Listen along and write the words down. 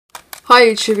Hi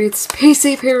YouTube, it's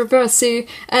PCP Reversi,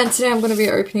 and today I'm going to be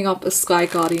opening up a Sky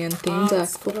Guardian theme deck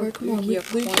for Pokemon with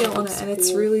Lugia on it, and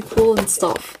it's really cool and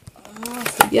stuff.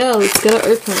 Yeah, let's get it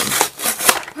open.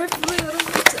 Hopefully I don't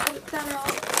have to edit that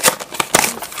out.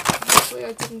 Hopefully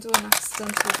I didn't do an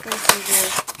accidental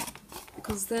voiceover,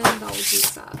 because then that would be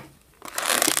sad.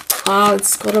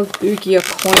 It's got a Lugia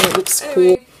coin, it looks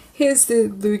cool. Here's the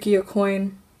Lugia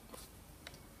coin.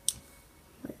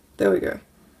 There we go.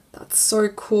 That's so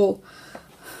cool.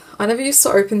 I never used to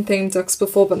open themed decks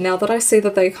before, but now that I see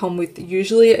that they come with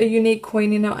usually a unique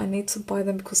coin in it, I need to buy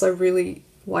them because I really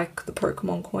like the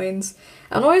Pokemon coins.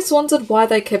 And I always wondered why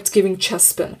they kept giving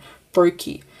Chespin,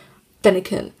 Brokey,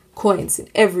 Fennekin coins in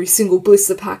every single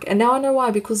blister pack, and now I know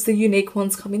why, because the unique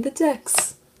ones come in the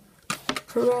decks.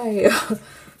 Hooray!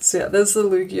 So yeah, there's the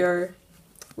Lugia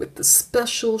with the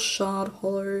special shard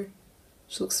holo,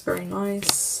 which looks very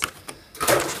nice.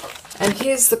 And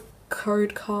here's the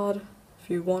code card, if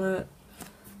you want it.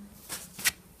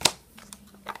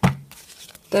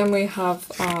 Then we have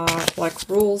like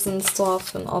rules and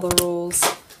stuff, and other rules,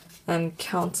 and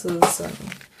counters, and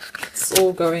it's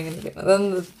all going in here. And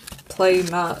then the play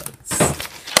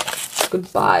mats.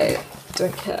 Goodbye,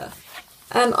 don't care.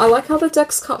 And I like how the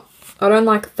decks come. I don't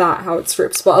like that, how it's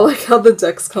ripped, but I like how the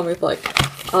decks come with like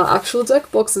actual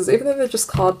deck boxes, even though they're just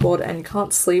cardboard and you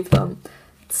can't sleeve them.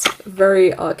 It's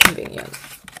very convenient.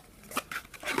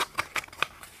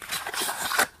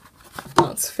 Oh,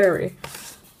 it's fairy.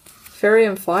 Fairy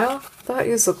and fire? That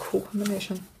is a cool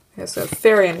combination. Okay, so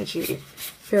fairy energy.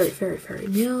 Fairy,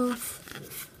 Meowth.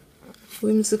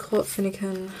 Whimsicott,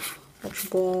 Fennekin, Ultra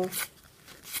Ball.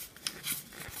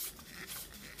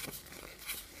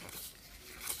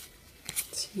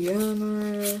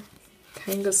 Tiano,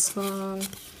 Kangaskhan,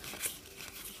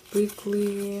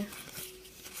 Wiggly,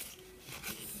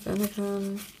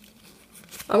 Fennekin.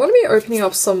 I'm going to be opening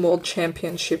up some World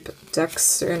Championship decks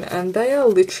soon, and they are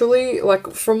literally,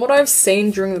 like, from what I've seen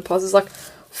during the past, there's like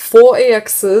 4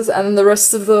 EXs, and then the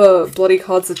rest of the bloody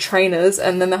cards are trainers,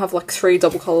 and then they have like 3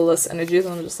 double colorless energies,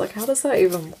 and I'm just like, how does that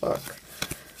even work?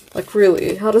 Like,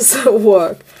 really, how does that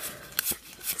work?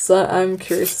 So I'm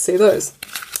curious to see those.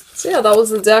 So yeah, that was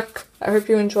the deck. I hope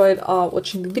you enjoyed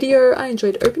watching the video. I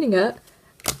enjoyed opening it.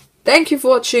 Thank you for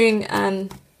watching,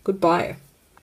 and goodbye.